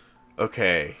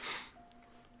 Okay.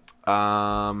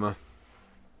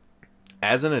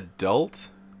 As an adult.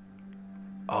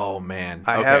 Oh man.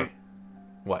 I okay. have.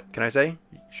 What? Can I say?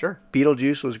 Sure.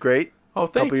 Beetlejuice was great. Oh,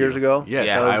 thank Couple you. years ago? Yes,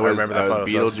 Yeah, I I was. remember I that was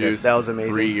photo. That was good. Beetlejuice. That was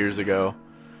amazing. 3 years ago.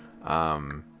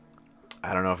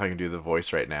 I don't know if I can do the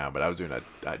voice right now, but I was doing a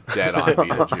dead on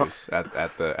Beetlejuice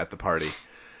at the party.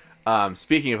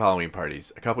 Speaking of Halloween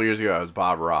parties, a couple years ago I was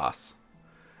Bob Ross,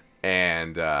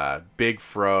 and big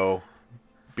fro,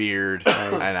 beard,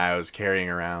 and I was carrying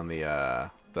around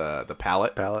the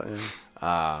palette.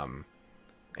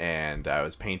 And I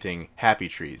was painting happy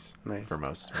trees Nice. for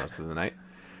most of the night.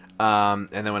 And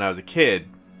then when I was a kid,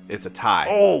 it's a tie.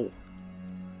 Oh,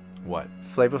 What?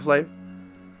 Flavor Flav.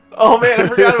 Oh man, I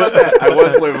forgot about that. I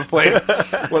was Flavor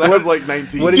Flav when I was like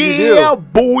 19. What did you do? yeah,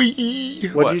 boy.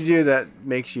 What did you do that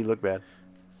makes you look bad?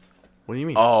 What do you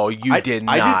mean? Oh, you did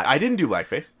not. I didn't do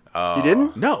blackface. You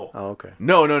didn't? No. Oh, okay.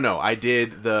 No. I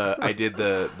did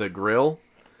the grill.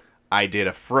 I did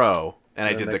a fro, and I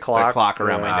And did the the clock? clock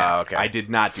around my Yeah. neck. Okay. I did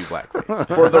not do blackface.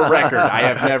 For the record, I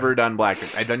have never done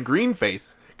blackface. I've done green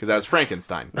face because I was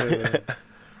Frankenstein.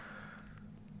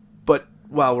 But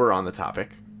while we're on the topic,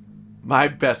 my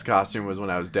best costume was when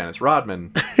I was Dennis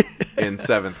Rodman in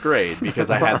 7th grade because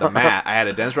I had I had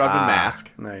a Dennis Rodman mask.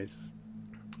 Nice.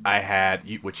 I had,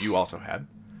 which you also had.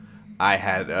 I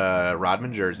had a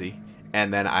Rodman jersey,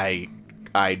 and then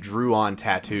I drew on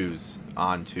tattoos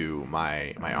onto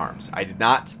my arms. I did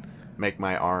not make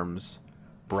my arms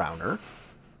browner,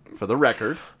 for the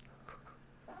record.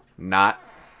 Not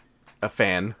a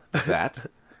fan of that.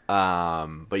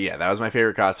 But yeah, that was my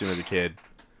favorite costume as a kid.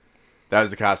 That was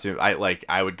the costume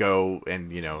I would go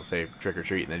and say trick or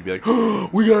treat, and they'd be like, "Oh,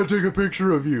 we gotta take a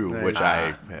picture of you," Nice. which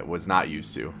I was not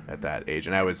used to at that age.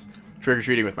 And I was trick or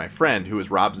treating with my friend who was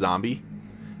Rob Zombie.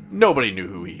 Nobody knew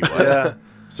who he was, Yeah.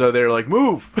 so they were like,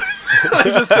 "Move!" I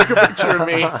just took a picture of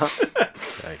me.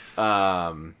 Nice.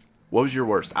 What was your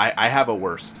worst? I have a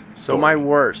worst. So story. my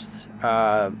worst.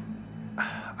 I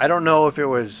don't know if it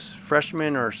was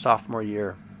freshman or sophomore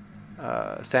year.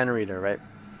 Santa Rita, right?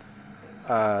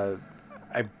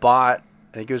 I bought.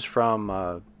 I think it was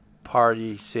from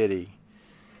Party City.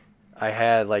 I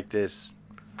had like this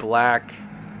black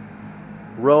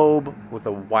robe with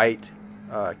a white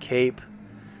cape,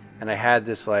 and I had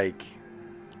this like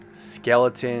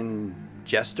skeleton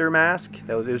jester mask.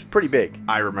 It was pretty big.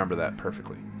 I remember that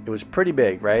perfectly. It was pretty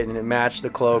big, right? And it matched the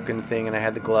cloak and the thing, and I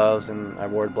had the gloves, and I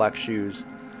wore black shoes.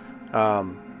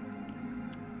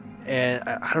 And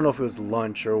I don't know if it was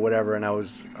lunch or whatever, and I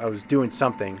was doing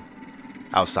something,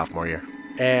 I was sophomore year.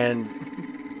 and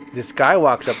this guy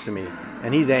walks up to me,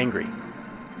 and he's angry,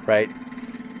 right?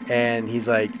 And he's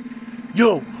like,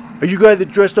 "Yo, are you guys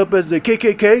that dressed up as the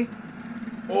KKK?"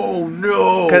 Oh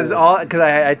no! Because I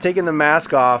had taken the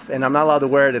mask off, and I'm not allowed to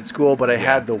wear it at school, but I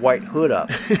had the white hood up.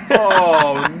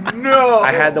 Oh no!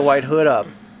 I had the white hood up,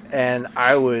 and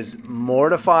I was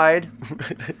mortified.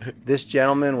 This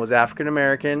gentleman was African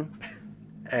American,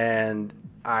 and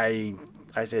I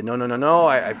said, no,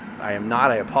 I am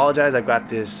not. I apologize. I've got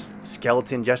this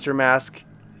skeleton jester mask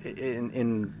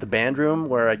in the band room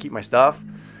where I keep my stuff.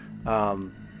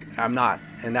 I'm not.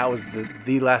 And that was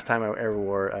the last time I ever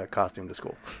wore a costume to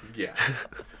school. Yeah.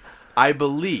 I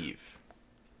believe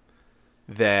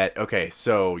that, okay,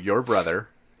 so your brother,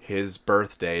 his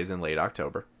birthday is in late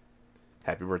October.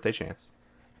 Happy birthday, Chance.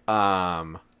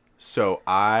 So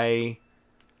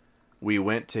we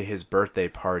went to his birthday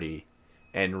party,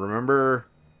 and remember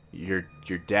your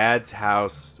dad's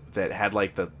house that had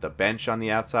like the bench on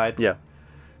the outside? Yeah.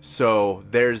 So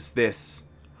there's this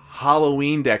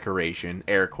Halloween decoration,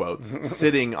 air quotes,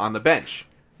 sitting on the bench,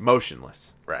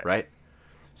 motionless. Right. Right?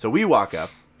 So we walk up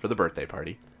for the birthday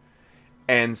party,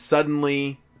 and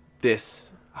suddenly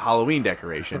this Halloween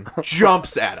decoration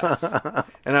jumps at us.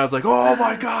 And I was like, oh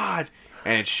my God.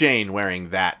 And it's Shane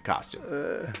wearing that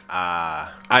costume.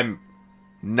 I'm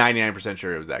 99%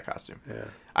 sure it was that costume. Yeah.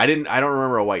 I don't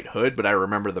remember a white hood, but I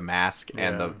remember the mask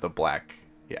and Yeah. the black,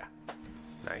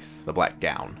 Nice. the black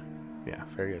gown. Yeah.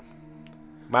 Very good.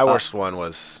 My worst one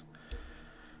was,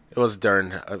 it was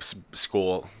during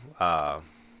school. We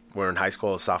were in high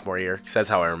school, sophomore year. 'Cause that's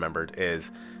how I remembered.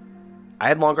 Is I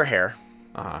had longer hair,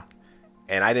 Uh-huh.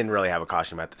 and I didn't really have a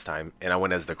costume at this time, and I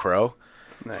went as the Crow,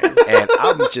 Nice. and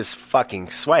I'm just fucking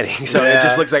sweating. So it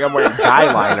just Yeah. looks like I'm wearing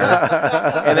guy liner,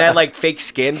 and I had like fake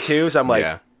skin too. So I'm like,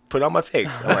 Yeah. put on my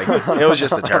face. I'm like, it was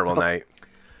just a terrible night.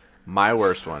 My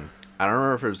worst one. I don't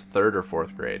remember if it was 3rd or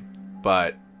 4th grade,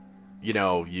 but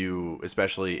you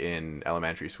especially in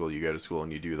elementary school, you go to school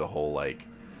and you do the whole like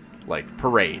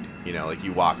parade. Like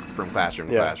you walk from classroom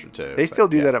to Yeah. classroom to. They still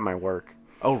do yeah. that at my work.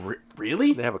 Oh,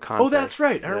 really? They have a contest. Oh, that's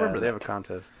right. I Yeah, remember they that. have a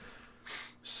contest.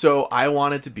 So I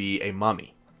wanted to be a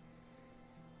mummy.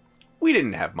 We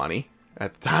didn't have money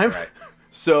at the time. Right.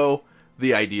 So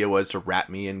the idea was to wrap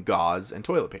me in gauze and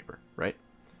toilet paper, right?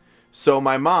 So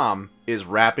my mom is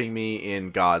wrapping me in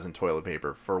gauze and toilet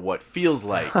paper for what feels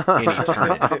like an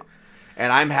eternity.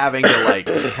 And I'm having to like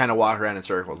kind of walk around in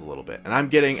circles a little bit. And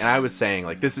I was saying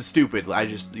like, this is stupid. I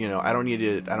just, I don't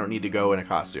need to go in a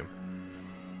costume.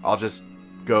 I'll just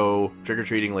go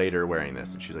trick-or-treating later wearing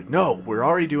this. And she's like, no, we're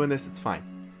already doing this. It's fine.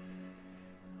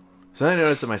 So then I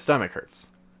noticed that my stomach hurts.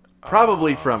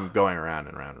 Probably from going around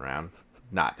and around and around,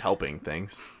 not helping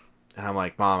things. And I'm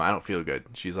like, Mom, I don't feel good.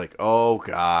 She's like, oh,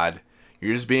 God,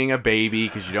 you're just being a baby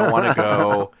because you don't want to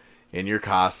go in your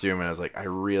costume. And I was like, I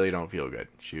really don't feel good.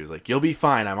 She was like, you'll be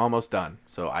fine. I'm almost done.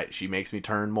 So she makes me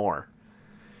turn more.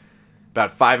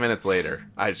 About 5 minutes later,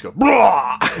 I just go,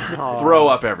 throw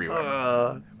up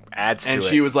everywhere. Adds to And it.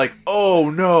 she was like, oh,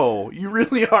 no, you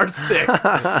really are sick.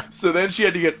 So then she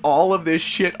had to get all of this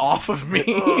shit off of me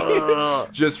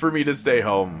just for me to stay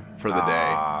home for the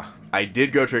day. I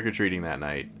did go trick-or-treating that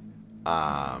night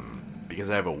because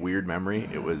I have a weird memory.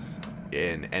 It was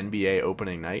an NBA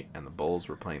opening night, and the Bulls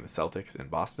were playing the Celtics in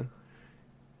Boston.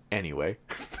 Anyway,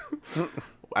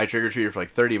 I trick-or-treated for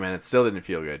like 30 minutes, still didn't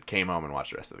feel good, came home and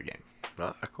watched the rest of the game.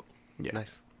 Cool. Yeah.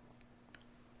 Nice.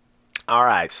 All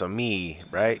right, so me,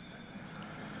 right?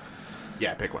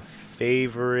 Yeah, pick one.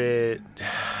 Favorite.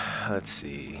 Let's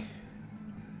see.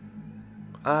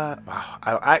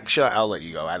 I'll let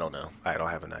you go. I don't know. I don't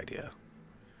have an idea.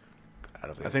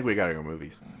 I think we gotta go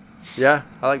movies. Yeah,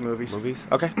 I like movies. Movies.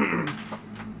 Okay.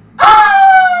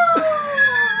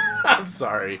 I'm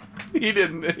sorry. He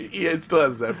didn't. He still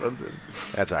has his headphones in.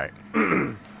 That's all right.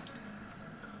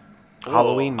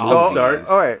 Halloween I'll movies. start.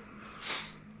 All right.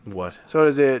 What? So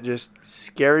is it just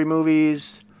scary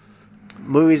movies,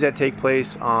 movies that take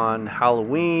place on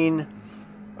Halloween?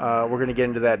 We're gonna get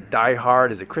into that Die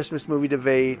Hard. Is it Christmas movie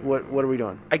debate? What are we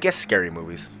doing? I guess scary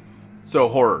movies, So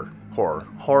horror. horror,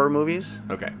 Horror movies?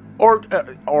 Okay.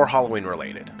 or Halloween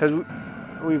related. Because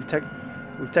we've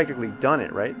technically done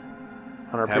it, right?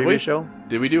 On our Have previous we? show,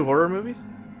 Did we do horror movies?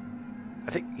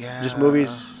 I think just movies.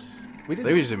 We I did.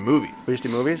 think we just did movies. We just do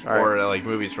movies. All right. Or like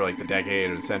movies for like the decade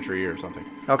or the century or something.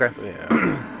 Okay.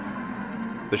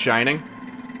 Yeah. The Shining.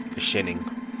 The Shining.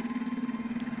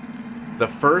 The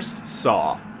first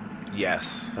Saw.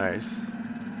 Yes. Nice.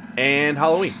 And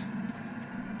Halloween.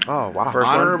 Oh wow. First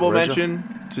one, Honorable original?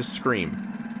 mention to Scream.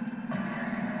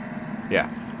 Yeah.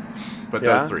 But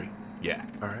Yeah? those three. Yeah.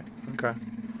 All right. Okay.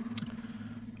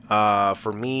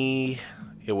 For me,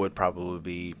 it would probably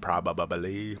be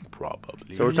probably.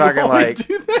 So we're You talking always like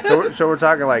do that. so we're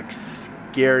talking like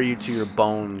scare you to your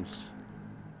bones.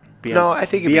 No, I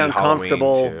think it'd be be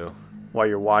uncomfortable Halloween too. while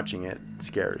you're watching it.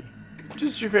 Scary.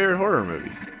 Just your favorite horror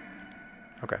movies.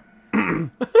 Okay.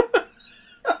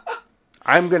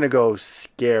 I'm gonna go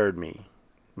scared me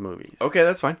movies. Okay,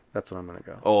 that's fine. That's what I'm gonna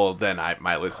go. Oh, then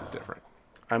my list is different.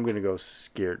 I'm gonna go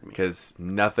scared me. Because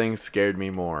nothing scared me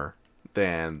more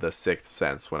than The Sixth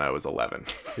Sense when I was 11.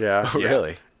 Yeah. Yeah.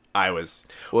 Really? I was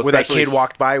well, Where that especially kid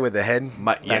walked by with the head.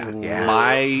 Yeah,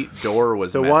 my door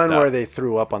was The messed one up. where they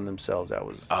threw up on themselves. That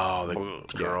was. Oh,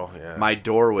 the girl. Yeah. My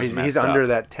door was He's messed under up.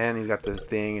 that tent. He's got the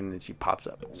thing, and then she pops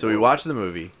up. So we watched the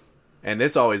movie, and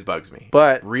this always bugs me.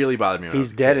 But really bothered me. When I He's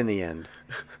was a dead kid. in the end.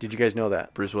 Did you guys know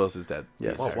that? Bruce Willis is dead.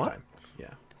 Yes. the entire What? time. Yeah.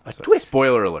 A So, twist.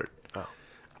 Spoiler alert.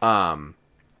 Oh.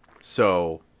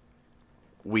 So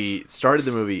we started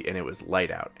the movie and it was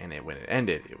light out, and when it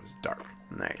ended, it was dark.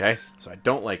 Nice. Okay. So I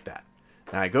don't like that.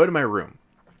 Now I go to my room.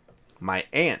 My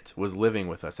aunt was living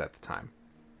with us at the time.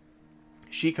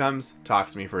 She comes,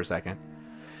 talks to me for a second.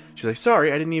 She's like,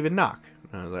 "Sorry, I didn't even knock."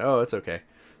 And I was like, "Oh, it's okay."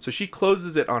 So she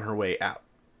closes it on her way out.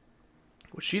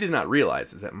 What she did not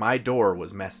realize is that my door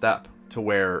was messed up to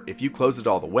where if you close it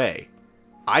all the way,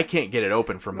 I can't get it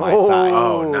open from my side.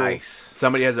 Oh, nice.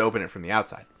 Somebody has to open it from the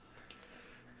outside.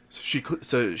 So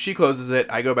she closes it.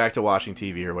 I go back to watching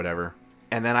TV or whatever,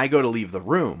 and then I go to leave the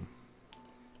room,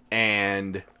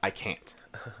 and I can't.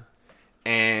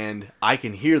 And I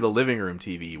can hear the living room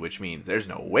TV, which means there's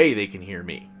no way they can hear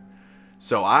me.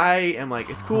 So I am like,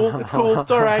 it's cool, it's cool,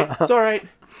 it's all right,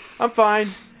 I'm fine.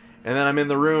 And then I'm in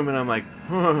the room, and I'm like,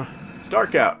 it's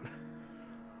dark out.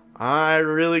 I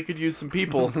really could use some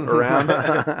people around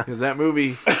because that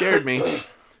movie scared me.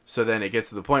 So then it gets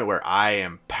to the point where I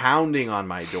am pounding on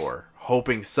my door,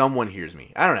 hoping someone hears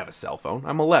me. I don't have a cell phone.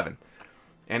 I'm 11.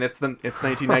 And it's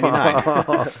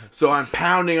 1999. So I'm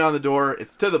pounding on the door.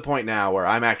 It's to the point now where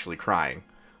I'm actually crying.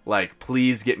 Like,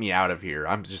 please get me out of here.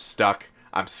 I'm just stuck.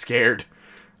 I'm scared.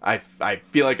 I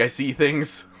feel like I see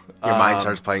things. Your mind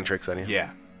starts playing tricks on you.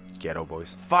 Yeah. Ghetto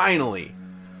boys. Finally,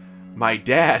 my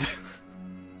dad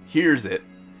hears it.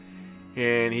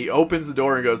 And he opens the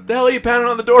door and goes, "The hell are you pounding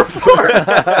on the door for?"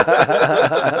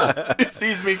 He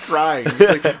sees me crying. He's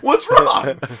like, "What's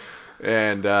wrong?"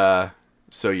 And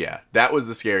so, yeah, that was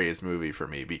the scariest movie for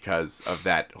me because of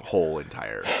that whole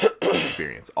entire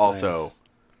experience. Also, Nice.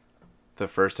 the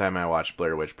first time I watched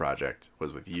Blair Witch Project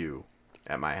was with you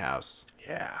at my house.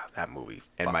 Yeah, that movie.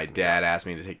 And my fucked me dad asked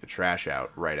me to take the trash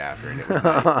out right after, and it was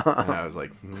night. And I was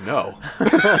like, no.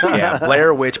 up. Yeah,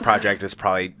 Blair Witch Project is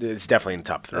it's definitely in the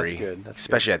top 3. That's good, that's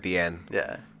especially at the end.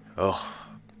 Yeah. Oh,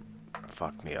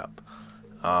 fucked me up.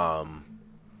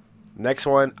 Next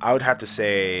one, I would have to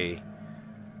say.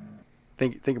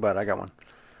 Think about it. I got one.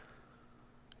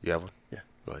 You have one? Yeah.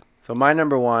 Go ahead. So my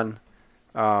number one,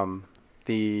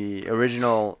 the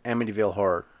original Amityville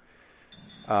Horror.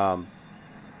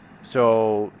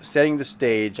 So setting the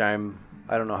stage, I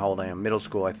don't know how old I am, middle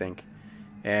school I think,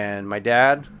 and my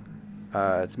dad,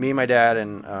 it's me, my dad,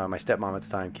 and my stepmom at the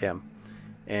time, Kim,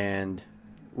 and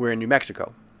we're in New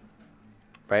Mexico,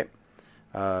 right?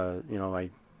 My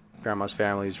grandma's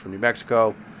family is from New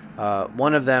Mexico.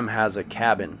 One of them has a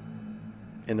cabin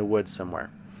in the woods somewhere,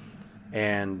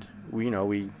 and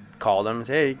we called them and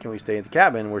said, "Hey, can we stay at the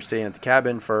cabin?" We're staying at the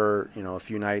cabin for a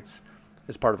few nights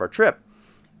as part of our trip,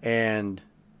 and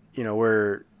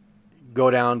we're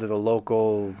go down to the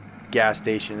local gas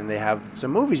station and they have some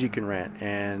movies you can rent,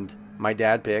 and my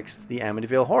dad picks the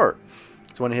Amityville Horror.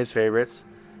 It's one of his favorites,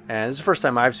 and this is the first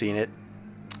time I've seen it.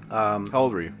 How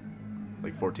old were you?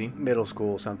 Like 14? Middle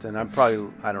school or something. I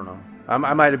don't know. I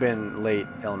might have been late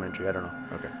elementary. I don't know.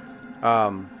 Okay.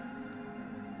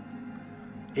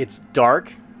 It's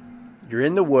dark. You're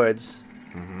in the woods.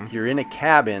 Mm-hmm. You're in a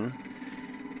cabin.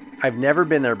 I've never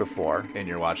been there before. And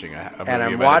you're watching a movie And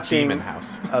I'm about watching a demon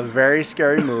house. a very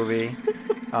scary movie.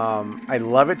 I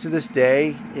love it to this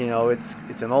day.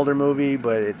 It's an older movie,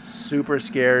 but it's super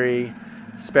scary,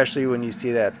 especially when you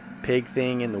see that pig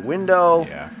thing in the window.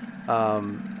 Yeah.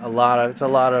 It's a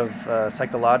lot of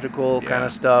psychological kind Yeah.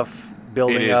 of stuff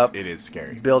building up. It is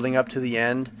scary. Building up to the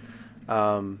end.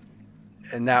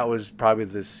 And that was probably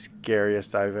the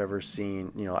scariest I've ever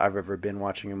seen. I've ever been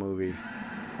watching a movie,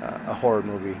 a horror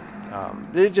movie,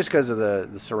 just because of the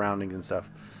surroundings and stuff.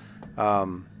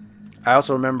 I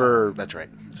also remember That's right.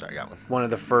 Sorry, I got one. one of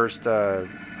the first, I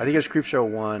think it was Creepshow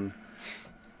 1.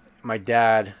 My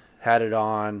dad had it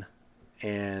on,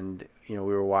 and we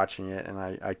were watching it, and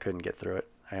I couldn't get through it.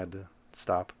 I had to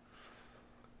stop.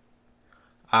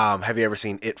 Have you ever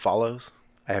seen It Follows?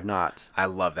 I have not. I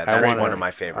love that. I That's wanna- one of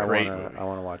my favorites. I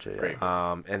want to watch it. Great.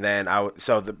 Yeah. And then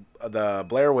the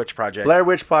Blair Witch Project. Blair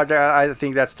Witch Project. I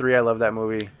think that's 3. I love that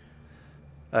movie.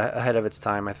 Ahead of its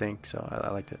time, I think. So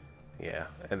I liked it. Yeah,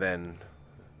 and then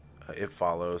It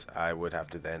Follows. I would have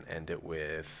to then end it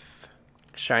with.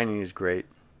 Shining is great.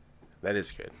 That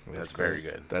is good. That's very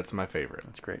good. That's my favorite.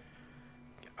 That's great.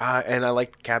 And I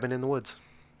like Cabin in the Woods.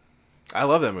 I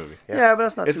love that movie. Yeah. Yeah, but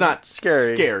it's not. It's too not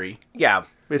scary. scary, Yeah,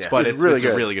 It's yeah. but It's it's really a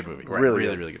good. really good movie. Really really,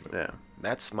 good. really good movie. Yeah.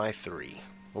 That's my 3.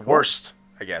 Worst,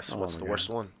 I guess. Oh What's my the God. worst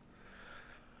one?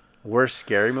 Worst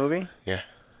scary movie? Yeah.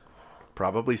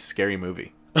 Probably Scary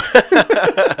Movie.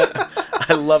 I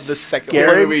love the second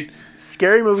Scary one. movie.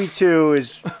 Scary Movie 2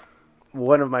 is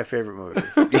one of my favorite movies.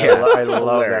 Yeah, I it's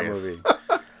love that hilarious. movie.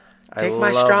 Take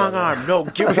my strong arm. No,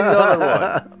 give me the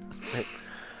other one.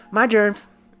 My germs.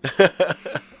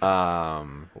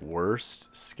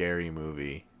 Worst scary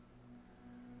movie.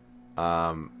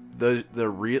 The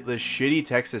shitty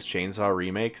Texas Chainsaw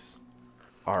remakes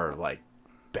are like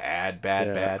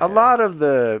bad. A lot of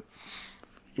the,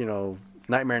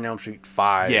 Nightmare on Elm Street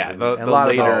 5. Yeah, and the a lot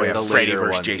later- of Oh, those. yeah, the Freddy later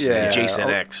vs. ones. Jason. Yeah. Jason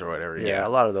X or whatever. Yeah, Yeah. a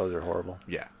lot of those are horrible.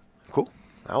 Yeah. Cool.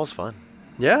 That was fun.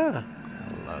 Yeah.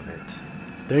 I love it.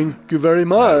 Thank you very That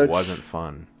much. wasn't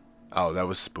fun. Oh, that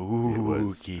was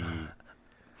spooky.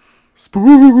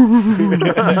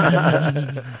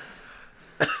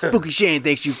 Spooky Shane,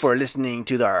 thanks you for listening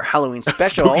to our Halloween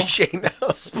special. Spooky Shane.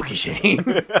 Spooky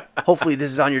Shane. Hopefully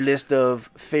this is on your list of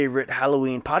favorite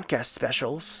Halloween podcast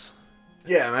specials.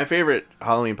 Yeah, my favorite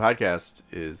Halloween podcast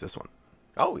is this one.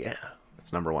 Oh, yeah.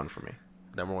 That's number one for me.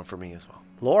 Number one for me as well.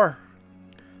 Lore.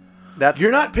 That's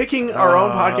You're not picking our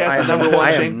own podcast I as number one,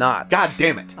 I am Shane? not. God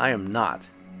damn it. I am not.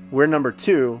 We're number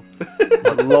 2,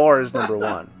 but Lore is number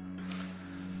 1.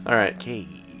 All right. Okay.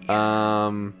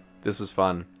 This was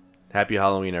fun. Happy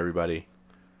Halloween, everybody.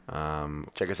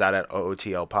 Check us out at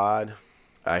OOTL Pod.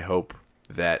 I hope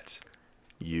that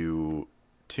you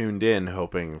tuned in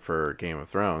hoping for Game of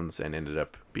Thrones and ended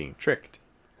up being tricked.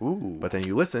 Ooh. But then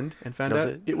you listened and found Was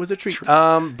out it? it was a treat.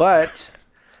 But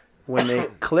when they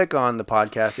click on the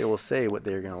podcast, it will say what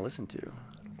they're going to listen to.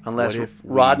 Unless What if we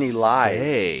Rodney lies.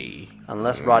 say-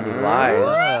 Unless Rodney lies.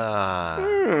 Ah.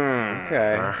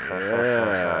 Okay.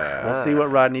 Yeah. We'll see what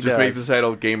Rodney Just does. make the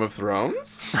title Game of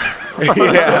Thrones.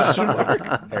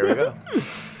 Yeah. There we go.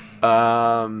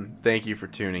 Thank you for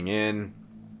tuning in.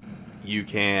 You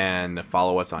can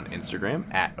follow us on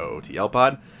Instagram at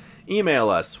OOTLPod. Email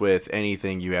us with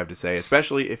anything you have to say,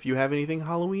 especially if you have anything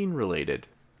Halloween related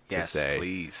to Yes, say.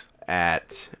 please.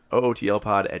 At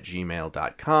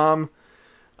ootlpod@gmail.com.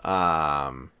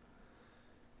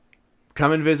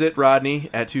 Come and visit Rodney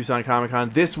at Tucson Comic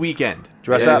Con this weekend.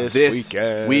 Dress It up. is This this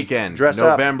weekend. weekend. Dress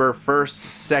up. November 1st,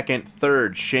 2nd,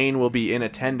 3rd. Shane will be in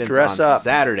attendance Dress on up.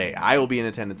 Saturday. I will be in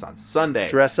attendance on Sunday.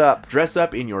 Dress up. Dress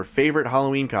up in your favorite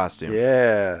Halloween costume.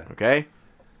 Yeah. Okay?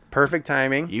 Perfect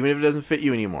timing. Even if it doesn't fit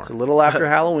you anymore. It's a little after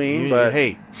Halloween, but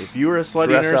hey, if you were a slutty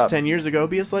dress nurse up. 10 years ago,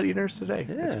 be a slutty nurse today.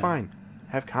 It's Yeah. fine.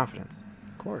 Have confidence.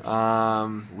 of course.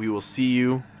 We will see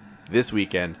you this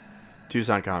weekend,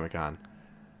 Tucson Comic Con.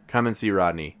 Come and see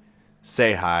Rodney.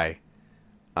 Say hi.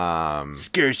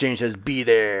 Scary Shane says, be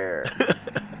there.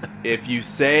 If you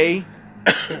say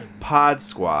Pod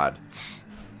Squad,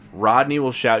 Rodney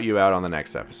will shout you out on the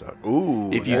next episode. Ooh.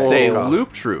 If you there say go.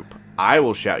 Loop Troop, I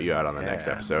will shout you out on the next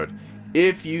Yeah. episode.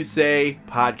 If you say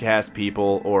Podcast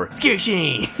People or Scary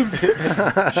Shane,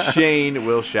 Shane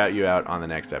will shout you out on the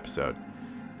next episode.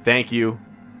 Thank you.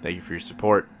 Thank you for your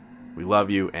support. We love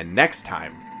you. And next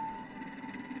time,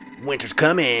 Winter's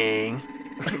coming.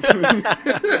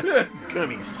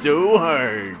 coming so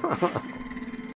hard.